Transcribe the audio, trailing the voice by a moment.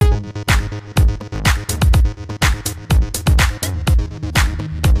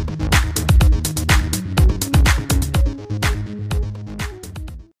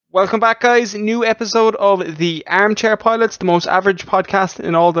Welcome back, guys. New episode of the Armchair Pilots, the most average podcast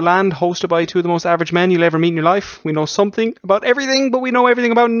in all the land, hosted by two of the most average men you'll ever meet in your life. We know something about everything, but we know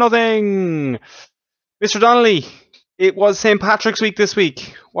everything about nothing. Mr. Donnelly, it was St. Patrick's Week this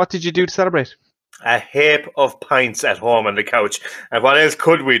week. What did you do to celebrate? A heap of pints at home on the couch. And what else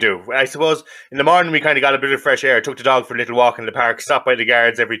could we do? I suppose in the morning we kind of got a bit of fresh air, took the dog for a little walk in the park, stopped by the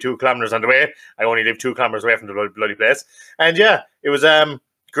guards every 2 kilometres on the way. I only live 2 kilometres away from the bloody place. And yeah, it was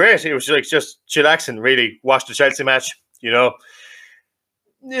great. It was like just chillaxing, really. Watched the Chelsea match, you know.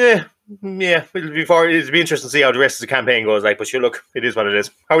 Yeah. It'll be interesting to see how the rest of the campaign goes. Like, but sure, look, it is what it is.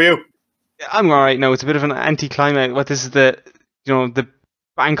 How are you? I'm all right now. It's a bit of an anti-climate. What this is the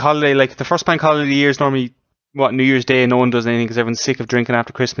bank holiday. Like the first bank holiday of the year is normally New Year's Day, and no one does anything because everyone's sick of drinking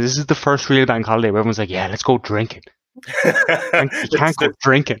after Christmas. This is the first real bank holiday where everyone's like, "Yeah, let's go drinking." You can't go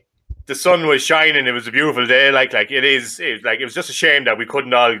drinking. The sun was shining. It was a beautiful day. It was just a shame that we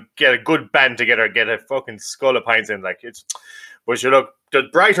couldn't all get a good band together, get a fucking skull of pints in. But you look, there's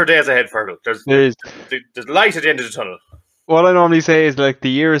brighter days ahead, Fergal. There's light at the end of the tunnel. What I normally say is like the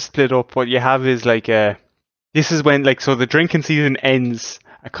year is split up. What you have is this is when so the drinking season ends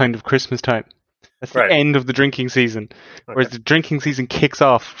at kind of Christmas time. That's the end of the drinking season. Okay. Whereas the drinking season kicks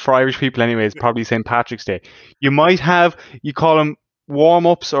off for Irish people anyways, probably St. Patrick's Day. You call them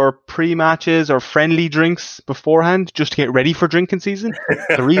warm-ups or pre-matches or friendly drinks beforehand just to get ready for drinking season.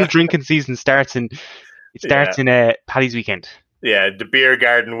 The real drinking season starts in Paddy's weekend. Yeah, the beer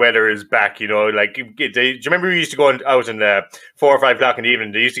garden weather is back, you know. Do you remember we used to go out in 4 or 5 o'clock in the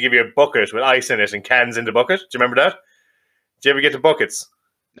evening? They used to give you a bucket with ice in it and cans in the bucket. Do you remember that? Did you ever get the buckets?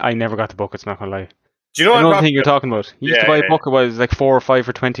 I never got the buckets, not gonna lie. Do you know what I don't think you're talking about? You used to buy a bucket, was like 4 or 5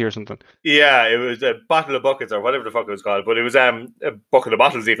 for 20 or something. Yeah, it was a bottle of buckets or whatever the fuck it was called, but it was a bucket of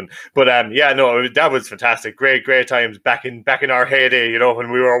bottles even. But that was fantastic. Great times back in our heyday, you know,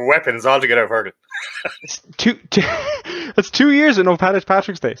 when we were weapons all together. Fergal. That's 2 years ago.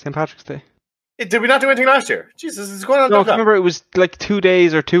 Patrick's Day, St. Patrick's Day. Did we not do anything last year? Jesus, it's going on. No, remember it was like 2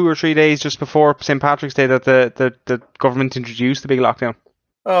 days or 2 or 3 days just before St. Patrick's Day that the government introduced the big lockdown.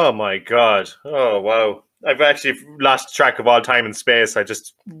 Oh my God! Oh wow! I've actually lost track of all time and space. I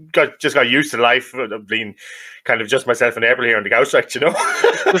just got used to life of being kind of just myself and April here on the couch, you know.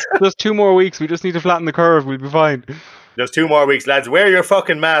 There's 2 more weeks. We just need to flatten the curve. We'll be fine. There's 2 more weeks, lads. Wear your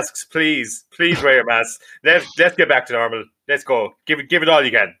fucking masks, please. Please wear your masks. Let's get back to normal. Let's go. Give it all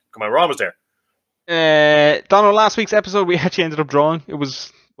you can. Come on, we're almost there. Donald, last week's episode we actually ended up drawing. It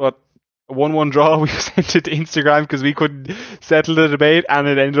was a 1-1 draw. We sent it to Instagram because we couldn't settle the debate, and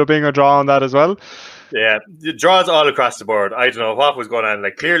it ended up being a draw on that as well. Yeah, the draws all across the board. I don't know what was going on.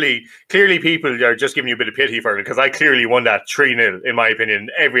 Like clearly people are just giving you a bit of pity for it because I clearly won that 3-0 in my opinion.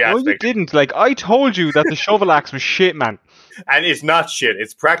 Every aspect. No, you didn't. Like I told you that the shovel axe was shit, man. And it's not shit.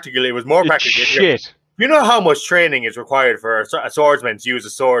 It's practical. It was more practical. Shit. You know how much training is required for a swordsman to use a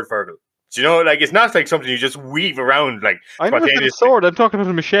sword, Fergal? Do you know, it's not like something you just weave around I never said a sword. I'm talking about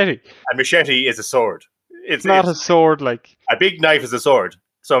a machete. A machete is a sword. It's not a sword. A big knife is a sword.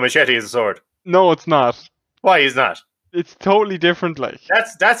 So a machete is a sword. No, it's not. Why is not? It's totally different.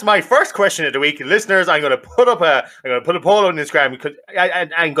 That's my first question of the week, listeners. I'm going to put a poll on Instagram because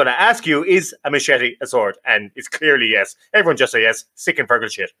I'm going to ask you: is a machete a sword? And it's clearly yes. Everyone just say yes. Sick and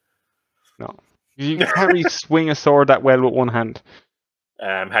Fergal shit. No, you can't really swing a sword that well with one hand.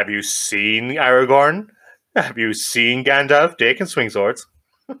 Have you seen Aragorn? Have you seen Gandalf? They can swing swords.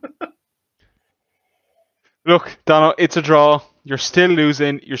 Look, Donald, it's a draw. You're still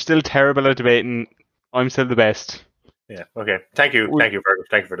losing. You're still terrible at debating. I'm still the best. Yeah, okay. Thank you, Fergal.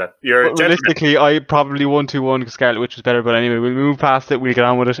 Thank you for that. Realistically, I probably won 2-1 because Scarlet Witch was better. But anyway, we'll move past it. We'll get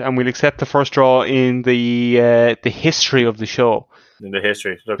on with it, and we'll accept the first draw in the history of the show. In the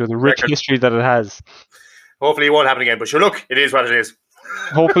history, look, the rich history that it has. Hopefully, it won't happen again. But sure, look, it is what it is.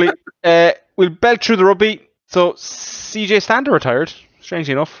 Hopefully, we'll belt through the rugby. So CJ Stander retired.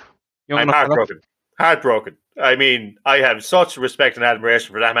 Strangely enough, I'm heartbroken. I mean, I have such respect and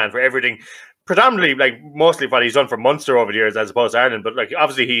admiration for that man for everything. Predominantly, mostly what he's done for Munster over the years as opposed to Ireland. But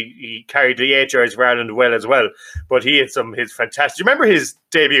obviously, he carried the 8 jerseys for Ireland well as well. But he had his fantastic. Do you remember his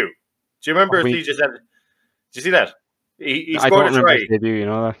debut? Do you remember CJ Stander? Did you see that? He scored a try. His debut, you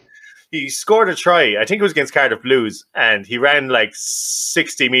know that. He scored a try, I think it was against Cardiff Blues, and he ran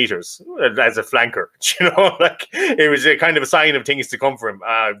 60 metres as a flanker. You know, it was a kind of a sign of things to come for him.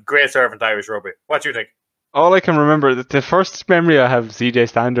 Great servant Irish rugby. What do you think? All I can remember, the first memory I have of CJ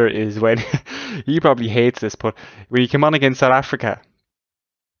Stander is when, he probably hates this, but when he came on against South Africa,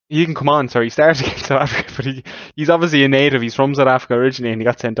 he didn't come on, sorry, he started against South Africa, but he's obviously a native, he's from South Africa originally, and he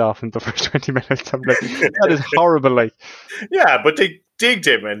got sent off in the first 20 minutes. I'm like, that is horrible, Yeah, but digged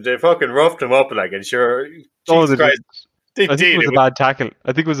him and they fucking roughed him up like, and sure, Oh, Jesus Christ, they I think did. it was a bad tackle.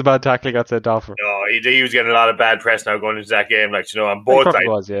 I think it was a bad tackle he got sent off for. No, he was getting a lot of bad press now going into that game, like, on both sides.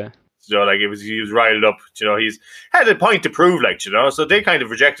 Was, yeah. Like he was riled up. He's had a point to prove, like, so they kind of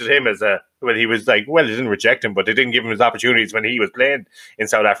rejected him as when he was like, well, they didn't reject him, but they didn't give him his opportunities when he was playing in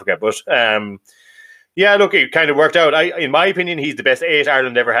South Africa. But yeah, look, it kind of worked out. In my opinion, he's the best 8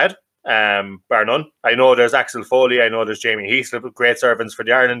 Ireland ever had, bar none. I know there's Axel Foley, I know there's Jamie Heaslip, great servants for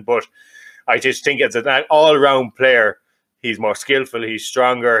the Ireland, but I just think as an all-round player, he's more skillful, he's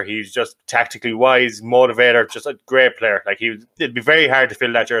stronger, he's just tactically wise, motivator, just a great player. Like, it'd be very hard to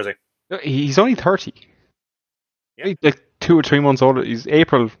fill that jersey. He's only 30. Yeah. He's like 2 or 3 months older. He's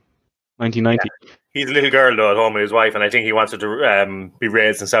April 1990. Yeah. He's a little girl though at home with his wife, and I think he wants her to be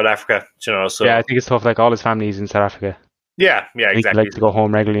raised in South Africa. So yeah, I think it's tough. Like, all his family's in South Africa. Yeah, exactly. He'd like to go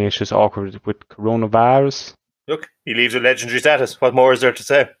home regularly. It's just awkward with coronavirus. Look, he leaves a legendary status. What more is there to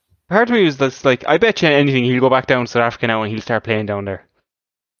say? Part of me was this, like, I bet you anything he'll go back down to South Africa now and he'll start playing down there.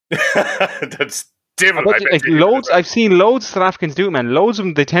 That's difficult. I've seen loads of South Africans do it, man. Loads of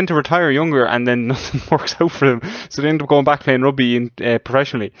them, they tend to retire younger and then nothing works out for them, so they end up going back playing rugby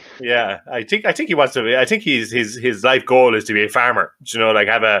professionally. Yeah, I think he wants to be. I think his life goal is to be a farmer. Like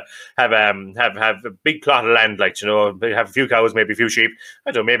have a big plot of land, like, have a few cows, maybe a few sheep.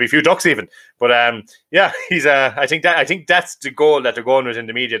 I don't know, maybe a few ducks even. But yeah, he's I think that's the goal that they're going with in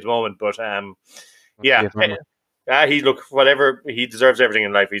the media at the moment. But yeah, whatever, he deserves everything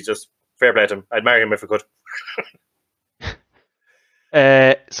in life. He's just fair play to him. I'd marry him if I could.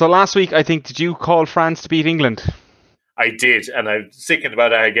 So last week, I think, did you call France to beat England? I did, and I'm sickened about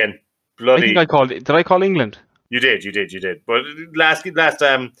that again. Bloody! I think I called it. Did I call England? You did. But last didn't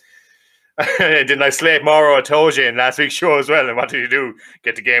I slate Mauro Itoje in last week's show as well? And what did you do?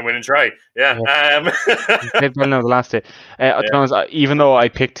 Get the game winning try? Yeah. Played well now the last day. To be honest, even though I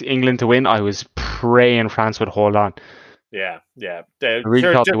picked England to win, I was praying France would hold on. Yeah. I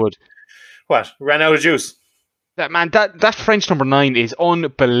really thought they would. What? Ran out of juice. That French number 9 is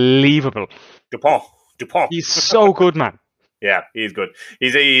unbelievable. Dupont. He's so good, man. Yeah, he's good.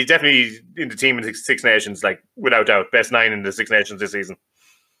 He's definitely in the team in the Six Nations, like, without doubt. Best 9 in the Six Nations this season.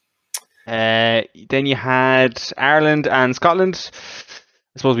 Then you had Ireland and Scotland.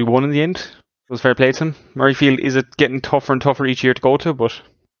 I suppose we won in the end. It was fair play to them. Murrayfield, is it getting tougher and tougher each year to go to? But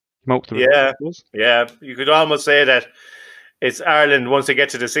yeah. You could almost say that it's Ireland, once they get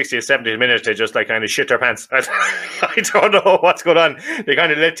to the 60th, 70th minute, they just like kind of shit their pants. I don't know what's going on. They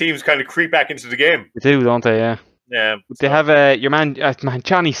kind of let teams kind of creep back into the game. They do, don't they? Yeah. Yeah. They have your man,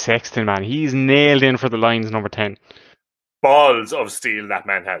 Johnny Sexton, man. He's nailed in for the Lions number 10. Balls of steel that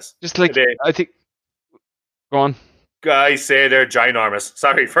man has. Just like, I think. Go on. Guys say they're ginormous.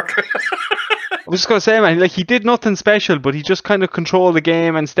 Sorry for. I was just gonna say, man, like, he did nothing special, but he just kind of controlled the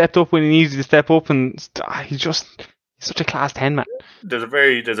game and stepped up when he needed to step up, and he's such a class 10, man. There's a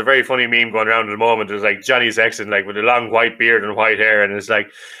very funny meme going around at the moment. There's like Johnny Sexton, like, with a long white beard and white hair, and it's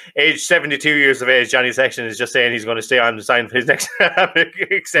like, age 72 years of age, Johnny Sexton is just saying he's going to stay on to sign for his next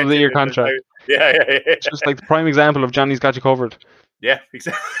year contract. Yeah. It's just like the prime example of Johnny's got you covered. Yeah,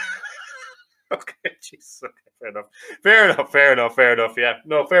 exactly. Okay, jeez. Okay, fair enough. Yeah,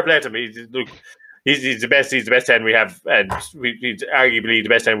 no, fair play to him. He's the best. He's the best 10 we have, and he's arguably the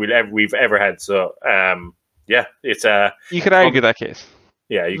best 10 we've ever had. So, yeah, it's you could argue that case.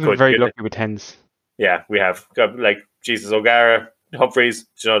 Yeah, you could. Very lucky with 10s. Yeah, we have got, like, Jesus, O'Gara, Humphreys.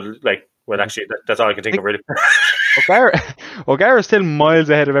 Like, well, actually, that's all I can think of, really. O'Gara's still miles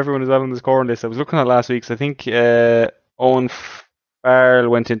ahead of everyone as well on the scoring list. I was looking at last week's. I think Owen Farrell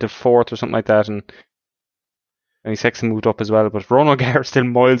went into 4th or something like that, and Sexton moved up as well. But Ron O'Gara's still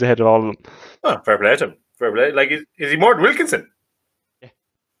miles ahead of all of them. Oh, fair play to him. Fair play. Like, is he more than Wilkinson? Yeah.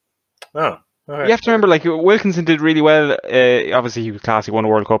 Oh. Right. You have to remember, like, Wilkinson did really well. Obviously, he was class. He won a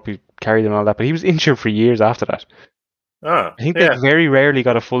World Cup. He carried them and all that. But he was injured for years after that. Oh, I think they very rarely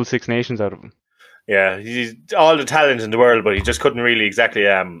got a full Six Nations out of him. Yeah, he's all the talent in the world, but he just couldn't really exactly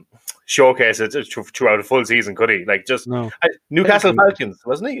showcase it throughout a full season, could he? Like, just no. Newcastle Falcons,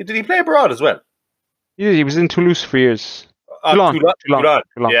 wasn't he? Did he play abroad as well? He was in Toulouse for years. Toulon.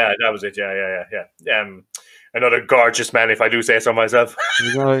 Yeah, that was it. Yeah. Another gorgeous man, if I do say so myself.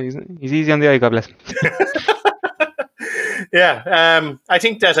 He's easy on the eye, God bless him. Yeah, I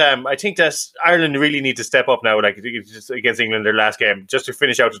think that Ireland really need to step up now, like, against England, their last game, just to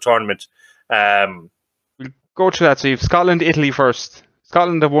finish out the tournament. We'll go through that. So you've Scotland, Italy first.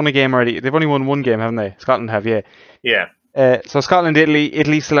 Scotland have won a game already. They've only won one game, haven't they? Scotland have, yeah. Yeah. So Scotland, Italy.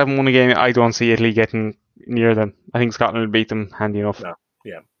 Italy still haven't won a game. I don't see Italy getting near them. I think Scotland will beat them handy enough. No.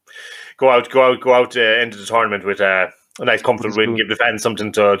 Yeah. Go out into the tournament with a nice comfortable win, give the fans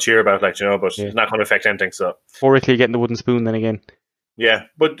something to cheer about, like, but it's not going to affect anything. So poor Italy getting the wooden spoon then again. Yeah,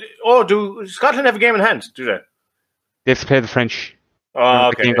 but do Scotland have a game in hand? Do they? They have to play the French. Oh,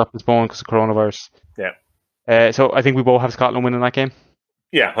 okay. The game's off postponed because of coronavirus. Yeah. So I think we both have Scotland winning that game.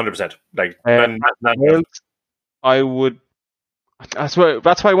 Yeah, 100%. Like, Wales, I would. That's why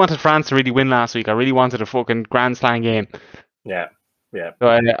I wanted France to really win last week. I really wanted a fucking Grand Slam game. Yeah.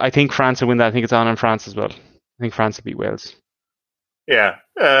 So I think France will win that. I think it's on France as well. I think France will beat Wales. Yeah.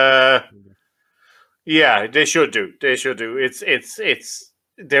 Yeah, they should do.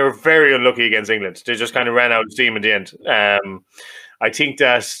 They were very unlucky against England. They just kind of ran out of steam in the end. I think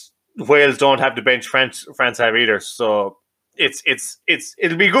that Wales don't have the bench France have either. So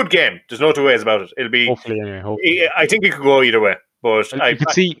it'll be a good game. There's no two ways about it. It'll be hopefully. I think it could go either way. But you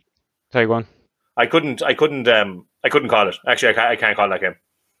could see. Sorry, go on. I couldn't call it. Actually, I can't call that game.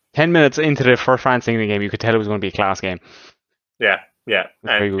 10 minutes into the first France-England game, you could tell it was going to be a class game. Yeah.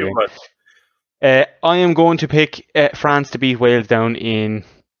 I am going to pick France to beat Wales down in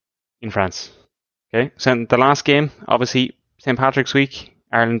France. Okay, so the last game, obviously St. Patrick's Week,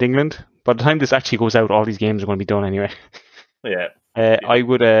 Ireland, England. By the time this actually goes out, all these games are going to be done anyway. Yeah. I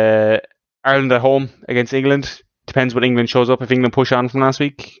would Ireland at home against England. Depends what England shows up. If England push on from last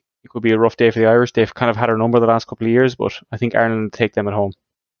week, it could be a rough day for the Irish. They've kind of had our number the last couple of years, but I think Ireland will take them at home.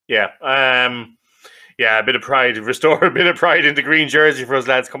 Yeah. A bit of pride, restore a bit of pride in the green jersey for us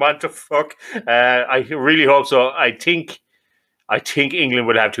lads. Come on to fuck. I really hope so. I think England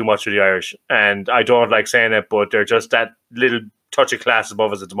will have too much for the Irish, and I don't like saying it, but they're just that little touch of class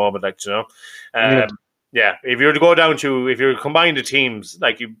above us at the moment, like, Yeah. If you were to go down to, if you combine the teams,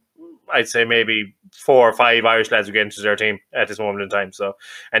 like I'd say maybe 4 or 5 Irish lads would get into their team at this moment in time. So,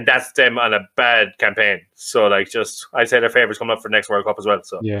 and that's them on a bad campaign. So, like, I'd say their favourites coming up for the next World Cup as well.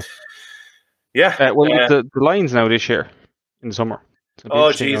 So, yeah. The Lions now this year in the summer.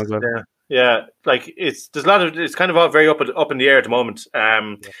 Oh, jeez. Yeah. Like, there's a lot of, it's kind of all very up in the air at the moment.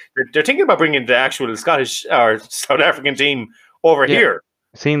 They're thinking about bringing the actual Scottish or South African team over here.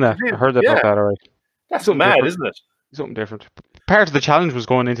 I've seen that. I heard about that already. That's something mad, isn't it? Something different. Part of the challenge was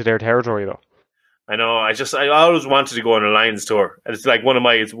going into their territory, though. I know. I always wanted to go on a Lions tour. It's like one of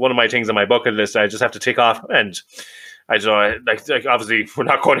my things on my bucket list. I just have to tick off, and I don't know. Like obviously we're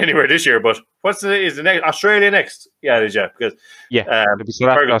not going anywhere this year, but is the next Australia next? Yeah, it is, yeah. Because it'll be South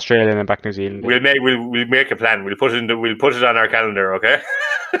Africa, Australia, and then back New Zealand. We'll make a plan. We'll put it on our calendar. Okay.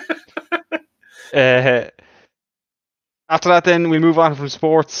 After that, then we move on from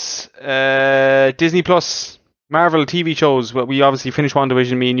sports. Disney Plus, Marvel TV shows. Well, we obviously finished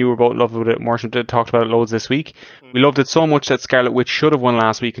WandaVision. Me and you were both in love with it. Marshall talked about it loads this week. We loved it so much that Scarlet Witch should have won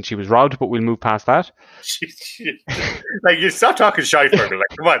last week and she was robbed, but we'll move past that. Like, you stop talking shite for her. Like,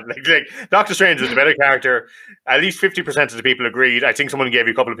 come on. Like, Doctor Strange was the better character. At least 50% of the people agreed. I think someone gave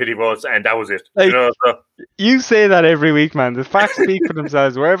you a couple of pity votes, and that was it. Like, you say that every week, man. The facts speak for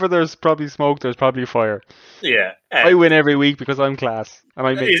themselves. Wherever there's probably smoke, there's probably fire. Yeah. I win every week because I'm class. And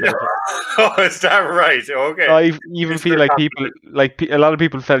I make Oh, is that right? Okay. I even feel like a lot of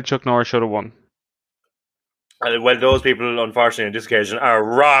people felt Chuck Norris should have won. Well, those people, unfortunately, on this occasion, are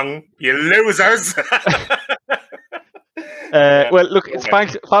wrong. You losers. Well, look, it's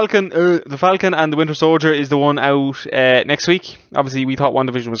Falcon. The Falcon and the Winter Soldier is the one out next week. Obviously, we thought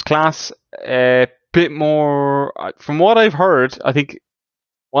WandaVision was class. Bit more, from what I've heard, I think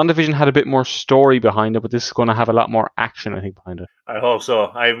WandaVision had a bit more story behind it, but this is going to have a lot more action, I think, behind it. I hope so.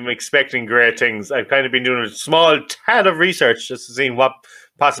 I'm expecting great things. I've kind of been doing a small tad of research just to see what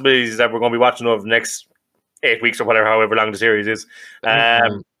possibilities that we're going to be watching over the next 8 weeks or whatever, however long the series is.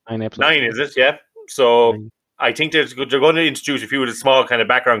 9 episodes. 9, is it? Yeah. So I think they're going to introduce a few of the small kind of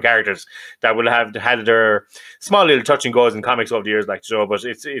background characters that will have had their small little touch and goes in comics over the years, like, but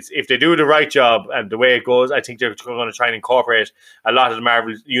it's if they do the right job and the way it goes, I think they're going to try and incorporate a lot of the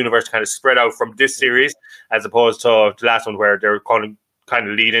Marvel universe kind of spread out from this series, as opposed to the last one where they're going to kind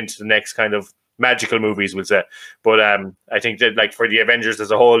of lead into the next kind of magical movies, we'll say. But I think that, like, for the Avengers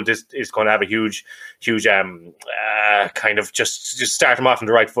as a whole, this is going to have a huge kind of just start them off on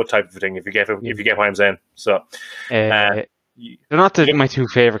the right foot type of thing, if you get what I'm saying. So they're not my 2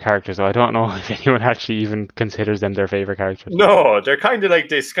 favorite characters, though. I don't know if anyone actually even considers them their favorite characters. No, they're kind of like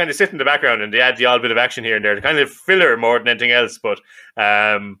this, kind of sit in the background and they add the odd bit of action here and there. They're kind of filler more than anything else. But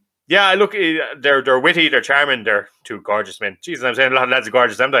yeah, look, they're witty, they're charming, they're 2 gorgeous men. Jesus, I'm saying a lot of lads are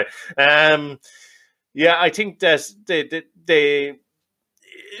gorgeous, haven't I? Yeah, I think that they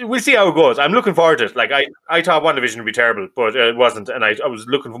we'll see how it goes. I'm looking forward to it. Like, I thought WandaVision would be terrible, but it wasn't, and I was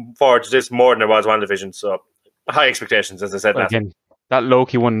looking forward to this more than I was WandaVision. So high expectations, as I said. Again, That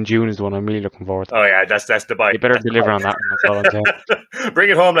Loki one in June is the one I'm really looking forward to. Oh yeah, that's the bite. You better deliver on that one. That's all I'm saying. Bring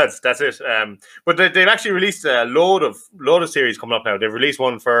it home, lads. That's it. But they've actually released a load of series coming up now. They've released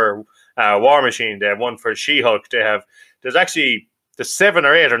one for War Machine. They have one for She-Hulk. There's actually 7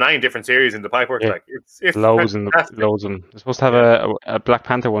 or 8 or 9 different series in the pipework. Yeah. Like it's loads of them. They're supposed to have a Black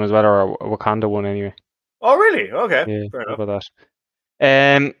Panther one as well, or a Wakanda one anyway. Oh really? Okay. Yeah, fair enough. about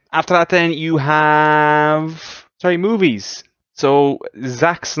that. After that, then you have movies. So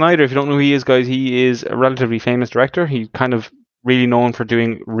Zack Snyder, if you don't know who he is, guys, he is a relatively famous director. He's kind of really known for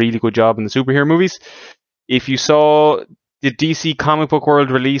doing really good job in the superhero movies. If you saw the DC comic book world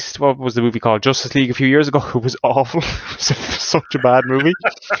released, what was the movie called? Justice League a few years ago. It was awful. It was such a bad movie.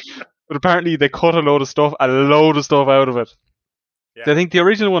 But apparently they cut a load of stuff out of it. Yeah. So I think the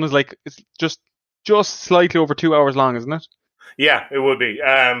original one is it's just slightly over 2 hours long, isn't it? Yeah, it would be.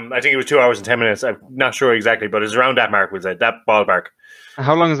 I think it was 2 hours and 10 minutes. I'm not sure exactly, but it's around that mark, was it? That ballpark.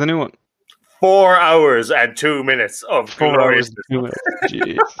 How long is the new one? 4 hours and 2 minutes of 4 hours and 2 minutes.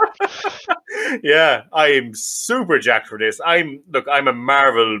 Jeez. Yeah, I am super jacked for this. I'm a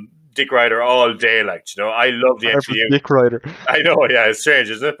Marvel dick rider all day. I love the MCU. Dick rider. I know, yeah, it's strange,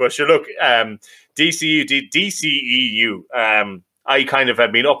 isn't it? But DCEU. I kind of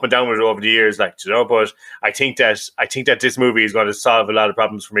have been up and down with it over the years, but I think that this movie is going to solve a lot of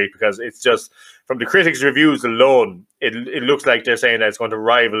problems for me, because it's just, from the critics' reviews alone, it looks like they're saying that it's going to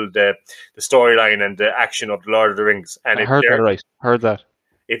rival the storyline and the action of the Lord of the Rings. And I heard that right. Heard that.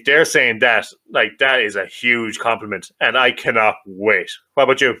 If they're saying that, that is a huge compliment, and I cannot wait. What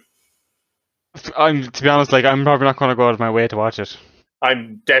about you? To be honest, I'm probably not going to go out of my way to watch it.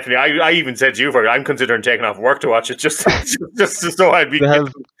 I'm definitely. I even said to you, I'm considering taking off work to watch it, just so I'd be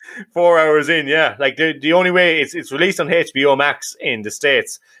 4 hours in. Yeah, the only way it's released on HBO Max in the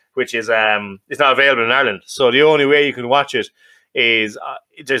States, which is it's not available in Ireland. So the only way you can watch it is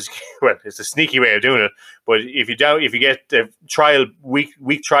it's a sneaky way of doing it. But if you get the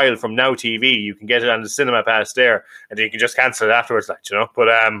week trial from Now TV, you can get it on the Cinema Pass there, and then you can just cancel it afterwards. But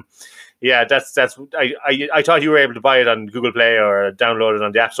yeah, that's. I thought you were able to buy it on Google Play or download it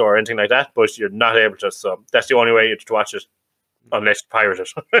on the App Store or anything like that, but you're not able to. So that's the only way to watch it, unless you pirate it.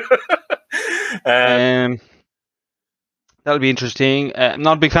 That'll be interesting. I'm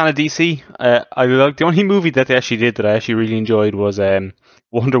not a big fan of DC. I like the only movie that they actually did that I actually really enjoyed was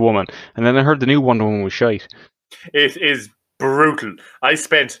Wonder Woman, and then I heard the new Wonder Woman was shite. It is brutal. I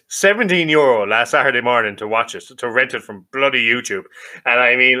spent €17 last Saturday morning to watch it, to rent it from bloody YouTube. And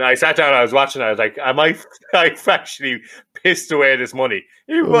I mean, I sat down, I was watching, I was like, I've actually pissed away this money.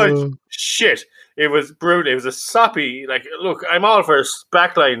 It was shit. It was brutal. It was a soppy, look, I'm all for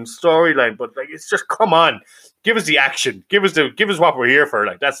backline, storyline, but it's just, come on. Give us the action. Give us what we're here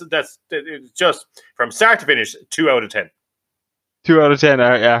for. That's it's just from start to finish, 2 out of 10. 2 out of 10.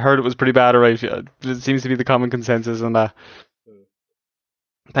 I heard it was pretty bad, alright. It seems to be the common consensus on that.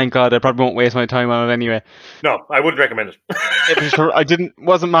 Thank God, I probably won't waste my time on it anyway. No, I wouldn't recommend it.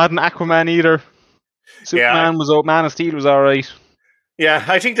 Wasn't mad in Aquaman either. Superman Man of Steel was alright. Yeah,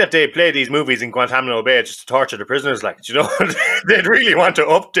 I think that they play these movies in Guantanamo Bay just to torture the prisoners. They'd really want to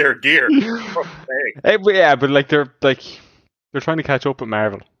up their gear. Yeah, but they're trying to catch up with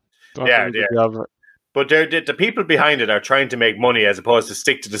Marvel. Yeah. But the people behind it are trying to make money as opposed to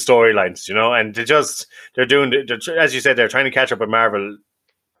stick to the storylines, and as you said, they're trying to catch up with Marvel.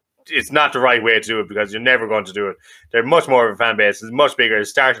 It's not the right way to do it, because you're never going to do it. They're much more of a fan base. It's much bigger. It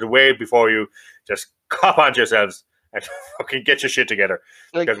started way before you. Just cop onto yourselves and fucking get your shit together,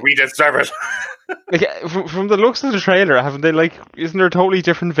 because we deserve it. From the looks of the trailer, haven't they isn't there a totally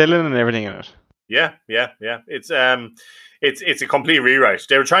different villain and everything in it? Yeah. It's a complete rewrite.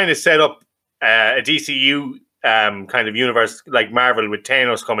 They were trying to set up a DCU kind of universe like Marvel, with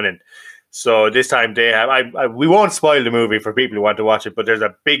Thanos coming in. So this time they have. We won't spoil the movie for people who want to watch it, but there's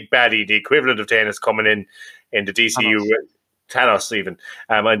a big baddie, the equivalent of Thanos, coming in the DCU. Thanos even,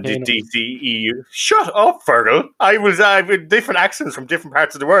 and the DCEU. Shut up, Fergal. I was with different accents from different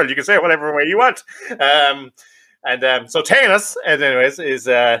parts of the world. You can say it whatever way you want. So Thanos, anyways, is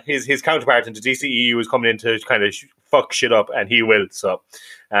his counterpart in the DCEU is coming in to kind of fuck shit up, and he will. So,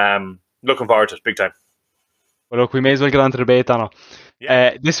 looking forward to it, big time. Well, look, we may as well get on to the debate, Donald.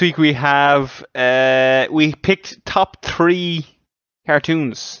 Yeah. This week we have we picked top 3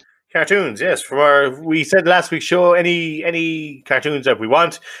 cartoons. Cartoons, yes. We said last week's show, any cartoons that we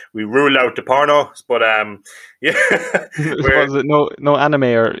want. We rule out the porno, but yeah. Was it no anime,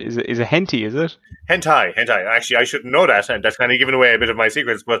 or is it hentai? Is it hentai? Actually, I shouldn't know that, and that's kind of giving away a bit of my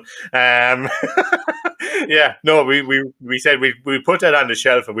secrets. But yeah, no, we said we put that on the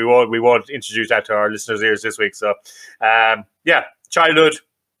shelf, and we won't introduce that to our listeners' ears this week. So yeah. childhood,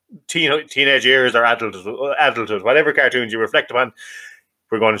 teenage years, or adulthood, whatever cartoons you reflect upon,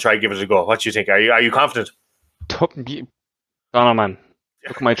 we're going to try and give it a go. What do you think? Are you confident? Oh man,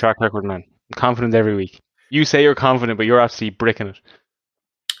 look at my track record, man. I'm confident every week. You say you're confident, but you're absolutely bricking it.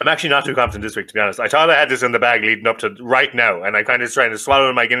 I'm actually not too confident this week, to be honest. I thought I had this in the bag leading up to right now, and I'm kind of trying to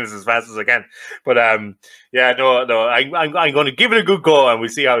swallow my Guinness as fast as I can. But I'm going to give it a good go, and we'll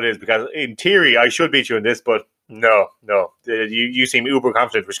see how it is. Because in theory, I should beat you in this, but no, you seem uber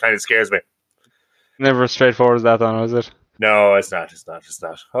confident, which kind of scares me. Never as straightforward as that, though, is it? No, it's not.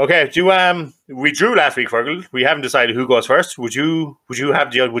 Okay, we drew last week, Fergal. We haven't decided who goes first. Would you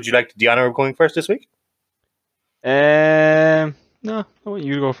like the honor of going first this week? No, I want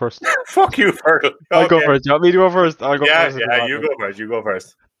you to go first. Fuck you, Fergal. I'll go first. You want me to go first? I'll go first. Yeah, you go first. You go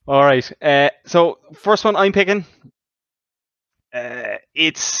first. All right. So first one I'm picking.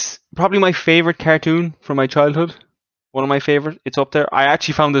 It's probably my favorite cartoon from my childhood. One of my favorite. It's up there. I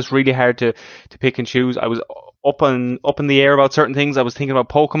actually found this really hard to pick and choose. I was up in the air about certain things. I was thinking about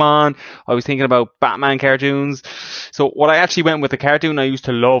Pokemon. I was thinking about Batman cartoons. So what I actually went with the cartoon I used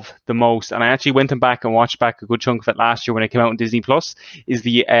to love the most, and I actually went back and watched back a good chunk of it last year when it came out on Disney Plus, is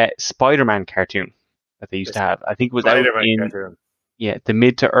the Spider-Man cartoon that they used to have. I think it was out in the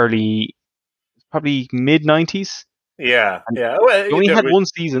mid to early, probably mid 90s. Yeah. Well, they only had one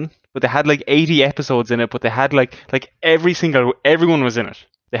season, but they had like 80 episodes in it. But they had like everyone was in it.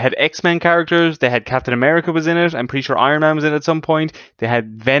 They had X-Men characters. They had Captain America was in it. I'm pretty sure Iron Man was in it at some point. They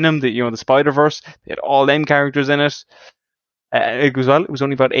had Venom, the Spider-Verse. They had all them characters in it. It was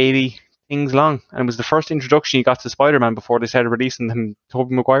only about 80 things long, and it was the first introduction you got to Spider-Man before they started releasing them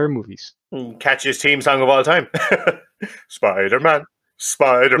Tobey Maguire movies. Catchiest theme song of all time. Spider-Man.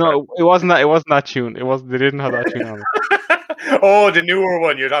 No, it wasn't that. It wasn't that tune. It wasn't. They didn't have that tune on it. Oh, the newer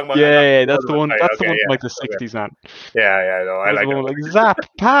one you're talking about. Yeah, that's the one. That's the one from like the 60s, man. Yeah, no, I like it. Like zap,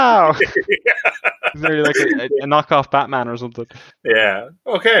 pow. It's really like a knockoff Batman or something. Yeah.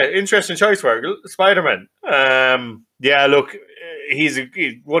 Okay. Interesting choice, Fergal. Spider-Man. Yeah. Look, he's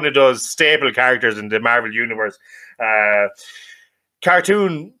one of those staple characters in the Marvel universe.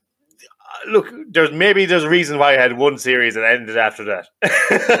 Cartoon. Look, there's a reason why I had one series and ended after that.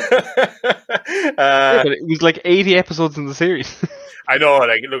 But it was like 80 episodes in the series. I know.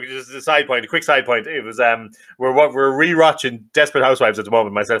 Like, look, just a quick side point. It was we're rewatching Desperate Housewives at the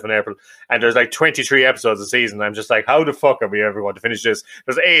moment, myself and April, and there's like 23 episodes a season. I'm just like, how the fuck are we ever going to finish this?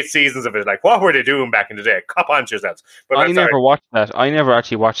 There's 8 seasons of it. Like, what were they doing back in the day? Cop on to yourselves. But I never watched that. I never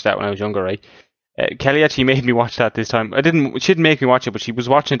actually watched that when I was younger, right? Kelly actually made me watch that this time. She didn't make me watch it, but she was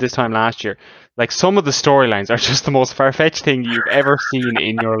watching it this time last year. Like, some of the storylines are just the most far-fetched thing you've ever seen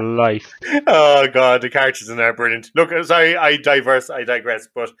in your life. Oh god, the characters in there are brilliant. Look, sorry, I digress,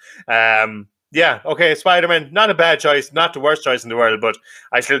 but yeah, okay, Spider-Man, not a bad choice, not the worst choice in the world, but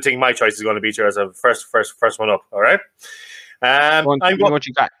I still think my choice is going to beat yours as a first one up. All right. What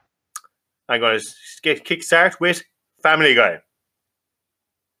you got? I'm going to kickstart with Family Guy.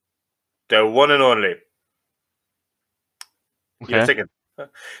 The one and only. Okay. You're second.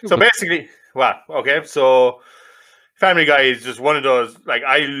 So basically, so Family Guy is just one of those, like,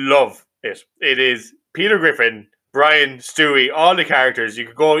 I love it. It is Peter Griffin, Brian, Stewie, all the characters. You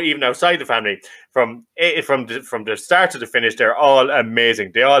could go even outside the family. From the start to the finish, they're all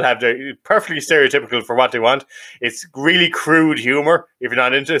amazing. They all have their perfectly stereotypical for what they want. It's really crude humor. If you're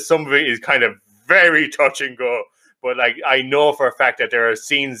not into it, some of it is kind of very touch and go. But like, I know for a fact that there are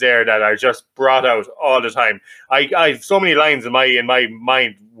scenes there that are just brought out all the time. I have so many lines in my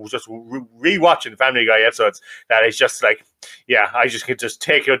mind just rewatching Family Guy episodes that it's just like, yeah, I just could just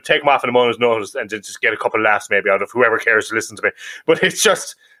take them off in a moment's notice and just get a couple of laughs maybe out of whoever cares to listen to me. But it's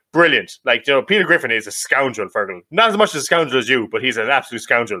just brilliant. Like, Peter Griffin is a scoundrel, Fergal. Not as much as a scoundrel as you, but he's an absolute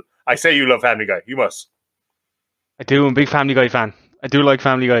scoundrel. I say you love Family Guy. You must. I do. I'm a big Family Guy fan. I do like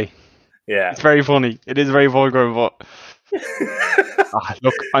Family Guy. Yeah. It's very funny. It is very vulgar, but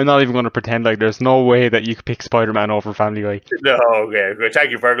look, I'm not even going to pretend like there's no way that you could pick Spider-Man over Family Guy. No, okay. Good.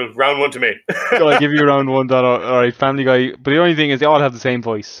 Thank you, Fergal. Round 1 to me. So I'll give you round 1. All right, Family Guy. But the only thing is they all have the same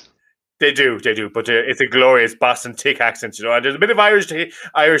voice. They do. But it's a glorious Boston tick accent, and there's a bit of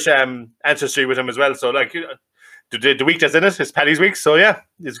Irish ancestry with him as well. So, like, the week that's in it is Paddy's week. So, yeah,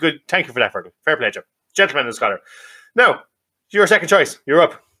 it's good. Thank you for that, Fergal. Fair play, Joe. Gentleman and scholar. Now, your second choice. You're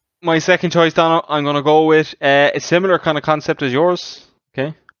up. My second choice, Donna, I'm going to go with a similar kind of concept as yours.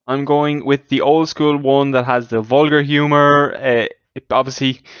 Okay, I'm going with the old school one that has the vulgar humor. It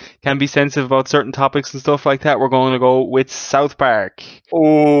obviously can be sensitive about certain topics and stuff like that. We're going to go with South Park.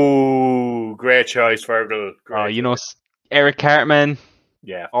 Oh, great choice, Fergal. Eric Cartman.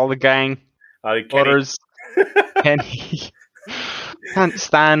 Yeah. All the gang. Kenny. Others. Kenny.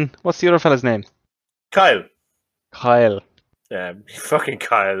 Stan. What's the other fella's name? Kyle. Kyle. Fucking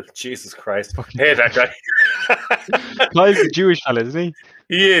Kyle. Jesus Christ. Hey, that guy. Kyle's the Jewish fella, isn't he?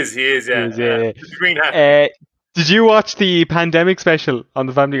 He is, yeah. Yeah. The green hat. Did you watch the pandemic special on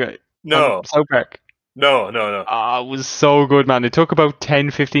the Family Guy? No. On South Park? No. It was so good, man. It took about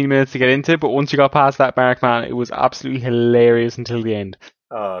 10-15 minutes to get into, but once you got past that mark, man, it was absolutely hilarious until the end.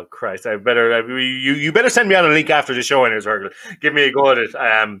 Oh Christ! You better send me out a link after the show, anyways, Virgil. Give me a go at it.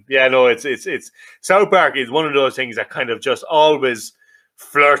 It's South Park is one of those things that kind of just always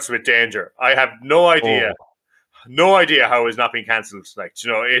flirts with danger. I have no idea how it's not being cancelled. Like,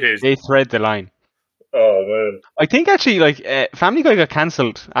 it is. They thread the line. Oh man! I think actually, Family Guy got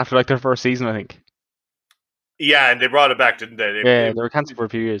cancelled after their first season. I think. Yeah, and they brought it back, didn't they? They were cancelled for a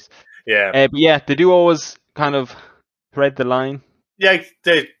few years. Yeah. But yeah, they do always kind of thread the line. Yeah,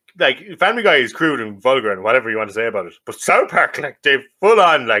 Family Guy is crude and vulgar and whatever you want to say about it. But South Park, they full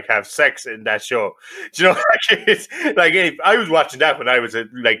on have sex in that show. Do you know, it's I was watching that when I was a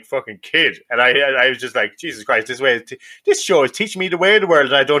fucking kid, and I was just like, Jesus Christ, this show is teaching me the way of the world,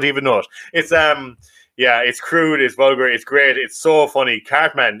 and I don't even know it. It's it's crude, it's vulgar, it's great, it's so funny.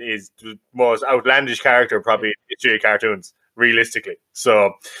 Cartman is the most outlandish character probably in the history of cartoons, realistically.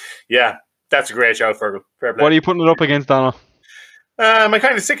 So, yeah, that's a great show, Fergal. Fair play. What are you putting it up against, Donald? I'm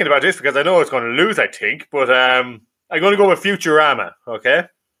kind of sickened about this because I know it's going to lose, I think, but I'm going to go with Futurama, okay?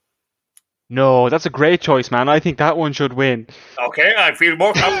 No, that's a great choice, man. I think that one should win. Okay, I feel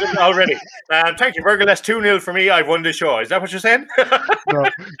more confident already. Thank you, Virgil. That's 2-0 for me. I've won the show. Is that what you're saying? No.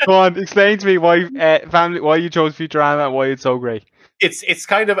 Go on, explain to me why you chose Futurama and why it's so great. It's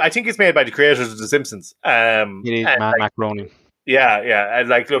kind of, I think it's made by the creators of The Simpsons. It is Matt Groening. Yeah. And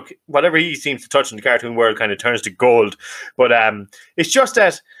look, whatever he seems to touch in the cartoon world kind of turns to gold. But it's just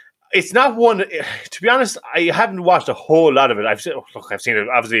that it's not one. To be honest, I haven't watched a whole lot of it. I've seen it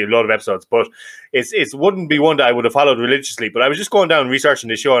obviously a lot of episodes, but it wouldn't be one that I would have followed religiously. But I was just going down and researching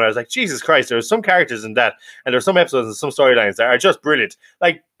the show, and I was like, Jesus Christ, there's some characters in that, and there's some episodes and some storylines that are just brilliant.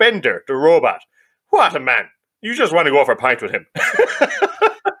 Like Bender, the robot. What a man! You just want to go for a pint with him.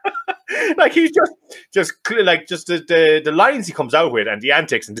 He's just the lines he comes out with and the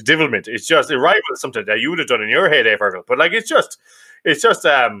antics and the devilment. It's just it rivals something that you would have done in your heyday, Virgil. But it's just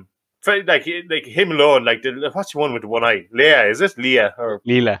him alone. What's the one with the one eye? Leah, is it Leah or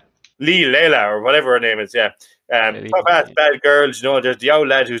Leela or whatever her name is? Yeah. Tough ass bad girls. There's the old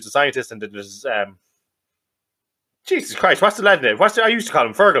lad who's the scientist, and then there's Jesus Christ, what's the lad name? I used to call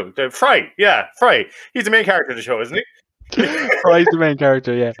him Fergal. Fry. Yeah, Fry. He's the main character of the show, isn't he? Fry's the main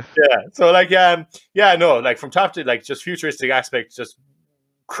character, yeah. Yeah. So from top to just futuristic aspect, just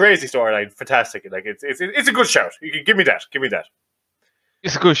crazy storyline, fantastic. It's a good shout. You can give me that.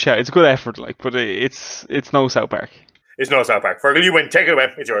 It's a good shout. It's a good effort, but it's no South Park. It's no South Park. Fergal, you win. Take it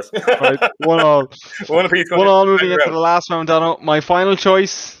away. It's yours. Right, 1-1. 1-1 moving into the last round, Dono. My final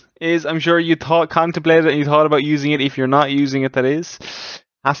choice is, I'm sure you contemplated it and you thought about using it. If you're not using it, that is.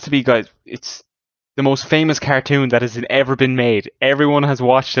 Has to be, guys. It's the most famous cartoon that has ever been made. Everyone has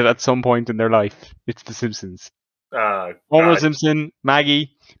watched it at some point in their life. It's The Simpsons. Homer Simpson,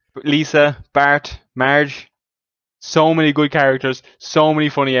 Maggie, Lisa, Bart, Marge. So many good characters, so many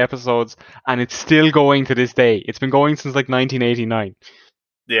funny episodes, and it's still going to this day. It's been going since 1989.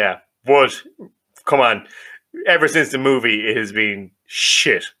 Yeah, but come on. Ever since the movie, it has been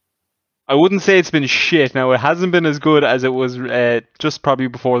shit. I wouldn't say it's been shit. Now, it hasn't been as good as it was just probably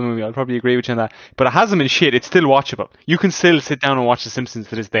before the movie. I'll probably agree with you on that. But it hasn't been shit. It's still watchable. You can still sit down and watch The Simpsons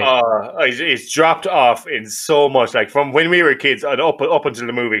to this day. It's dropped off in so much. From when we were kids and up until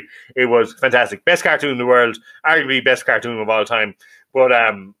the movie, it was fantastic. Best cartoon in the world. Arguably best cartoon of all time. But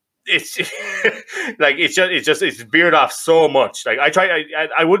it's it's veered off so much.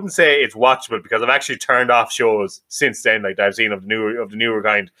 I wouldn't say it's watchable because I've actually turned off shows since then. That I've seen of the newer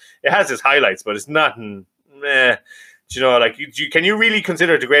kind. It has its highlights, but it's nothing. Can you really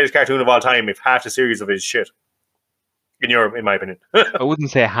consider it the greatest cartoon of all time if half the series of it is shit? In my opinion, I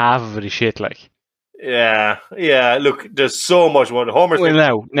wouldn't say half of it is shit. Yeah. Look, there's so much more. Homer's.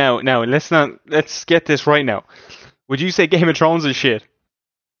 Well, now, let's get this right now. Would you say Game of Thrones is shit?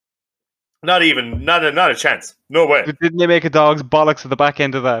 Not a chance. No way. But didn't they make a dog's bollocks at the back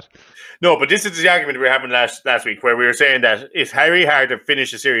end of that? No, but this is the argument we were having last week, where we were saying that it's very hard to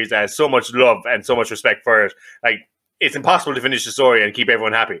finish a series that has so much love and so much respect for it. It's impossible to finish the story and keep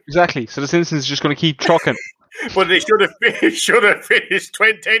everyone happy. Exactly. So The Simpsons is just going to keep trucking. But they should have finished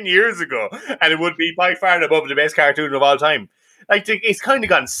 10 years ago, and it would be by far and above the best cartoon of all time. It's kind of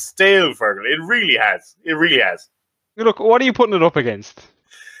gone stale, Fergal. It really has. Look, what are you putting it up against?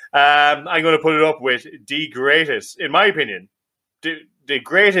 I'm going to put it up with the greatest, in my opinion, the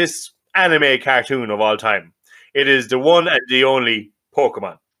greatest anime cartoon of all time. It is the one and the only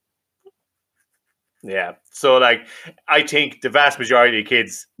Pokemon. Yeah. So, like, I think the vast majority of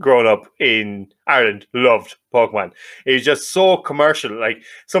kids growing up in Ireland loved Pokemon. It's just so commercial. Like,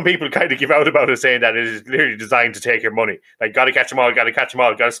 some people kind of give out about it, saying that it is literally designed to take your money. Like, gotta catch them all,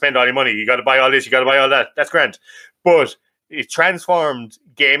 gotta spend all your money, you gotta buy all this, you gotta buy all that. That's grand. But it transformed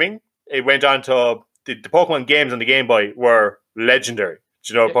gaming. It went on to the Pokemon games on the Game Boy were legendary.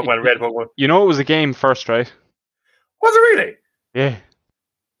 Do you know Pokemon Red, Pokemon? You know it was a game first, right? Was it really? Yeah.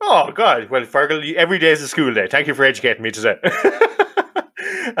 Oh, God. Well, Fergal, every day is a school day. Thank you for educating me today.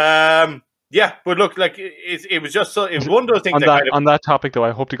 Yeah, but look, like, it was just so... It was one of those things on that topic, though, I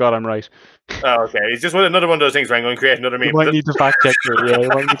hope to God I'm right. Oh, okay. It's just another one of those things where I'm going to create another meme. You might need to fact check me. Yeah, you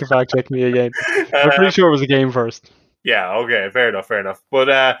might need to fact check me again. I'm pretty sure it was a game first. Yeah, okay. Fair enough.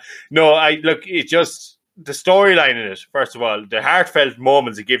 But, no, it's just... The storyline in it, first of all, the heartfelt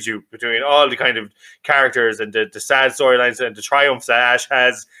moments it gives you between all the kind of characters and the sad storylines and the triumphs that Ash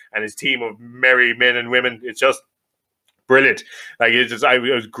has and his team of merry men and women, it's just brilliant. Like, I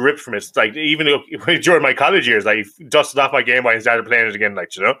was gripped from it. It's like, even during my college years, I dusted off my Game Boy and started playing it again,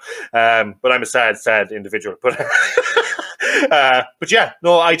 like, you know. But I'm a sad individual. But but yeah,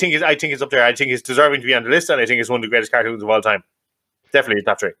 no, I think it's up there. I think it's deserving to be on the list, and I think it's one of the greatest cartoons of all time. Definitely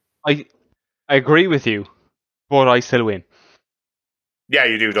top three. I agree with you, but I still win. Yeah,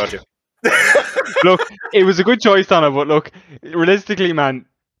 you do, don't you? Look, it was a good choice, Donna, but look, realistically, man,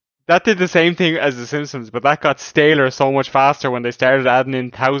 that did the same thing as The Simpsons, but that got staler so much faster when they started adding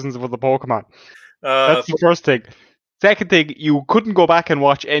in thousands of other Pokemon. That's the first thing. Second thing, you couldn't go back and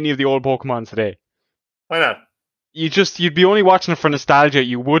watch any of the old Pokemon today. Why not? You'd be only watching it for nostalgia.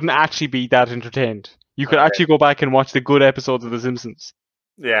 You wouldn't actually be that entertained. You could actually go back and watch the good episodes of The Simpsons.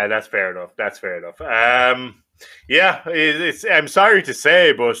 Yeah, that's fair enough. Yeah, I'm sorry to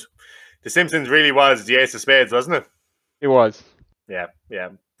say, but The Simpsons really was the ace of spades, wasn't it? It was. Yeah,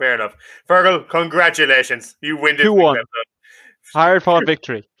 fair enough. Fergal, congratulations. You win this 2-1. Hard-fought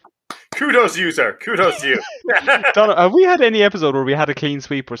victory. Kudos to you, sir. Kudos to you. Donna, have we had any episode where we had a clean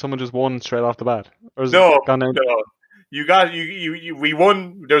sweep where someone just won straight off the bat? Or No. We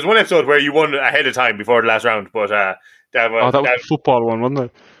won. There was one episode where you won ahead of time before the last round, but that was the football one, wasn't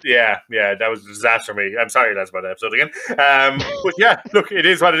it? Yeah, that was a disaster for me. I'm sorry, that's about the episode again. But yeah, look, it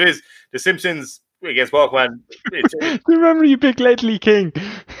is what it is. The Simpsons against Pokemon. Remember you picked Ledley King.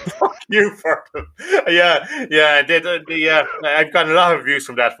 Fuck you, Fergal. Yeah. I've gotten a lot of views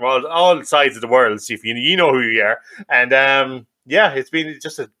from that from all sides of the world. See if you know who you are, and yeah, it's been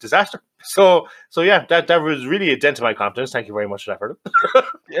just a disaster. So yeah, that was really a dent to my confidence. Thank you very much for that,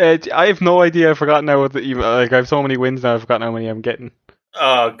 Fergal. I have no idea. I forgot now I have so many wins now. I've forgotten how many I'm getting.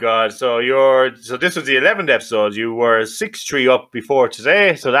 Oh God! So this was the 11th episode. You were 6-3 up before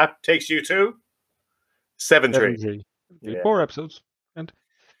today, so that takes you to 7-3. 4 episodes. And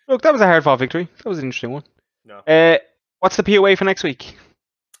look, that was a hard fought victory. That was an interesting one. No. What's the POA for next week?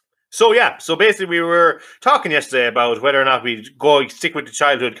 So yeah, so basically we were talking yesterday about whether or not we stick with the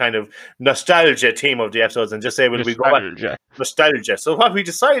childhood kind of nostalgia theme of the episodes and just say we go back nostalgia. So what we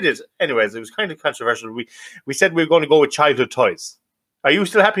decided, anyways, it was kind of controversial. We said we were going to go with childhood toys. Are you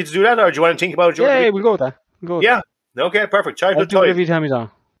still happy to do that, or do you want to think about it? Yeah, we'll go with that. Yeah. Okay, perfect. Childhood toys. Every time he's on.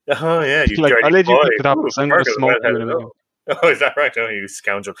 Oh yeah, you like, dirty I'll let you boy. pick it up. I'm going to smoke you in a minute. Oh, is that right? Oh, you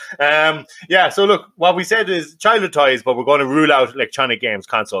scoundrel. Yeah, so look, what we said is childhood toys, but we're going to rule out electronic games,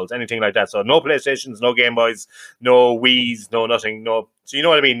 consoles, anything like that. So no PlayStations, no Game Boys, no Wiis, no nothing, no. So you know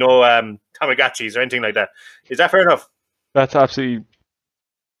what I mean? No Tamagotchis or anything like that. Is that fair enough? That's absolutely.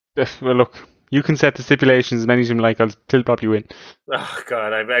 Well, look, you can set the stipulations as many as you like. I'll still probably win. Oh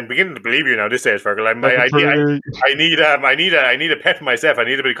God, I'm beginning to believe you now. This stage, Fergal. I need a pep in myself. I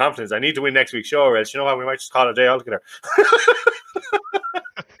need a bit of confidence. I need to win next week's show, or else you know what? We might just call it a day altogether.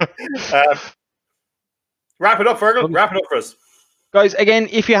 Wrap it up, Fergal. Wrap it up for us. Guys, again,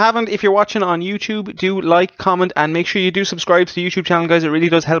 if you're watching on YouTube, do like, comment, and make sure you do subscribe to the YouTube channel, guys. It really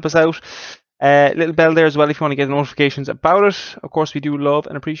does help us out. Little bell there as well if you want to get notifications about it. Of course, we do love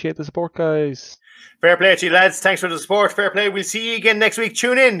and appreciate the support, guys. Fair play to you, lads. Thanks for the support. Fair play. We'll see you again next week.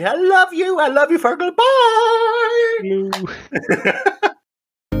 Tune in. I love you, Fergal. Bye.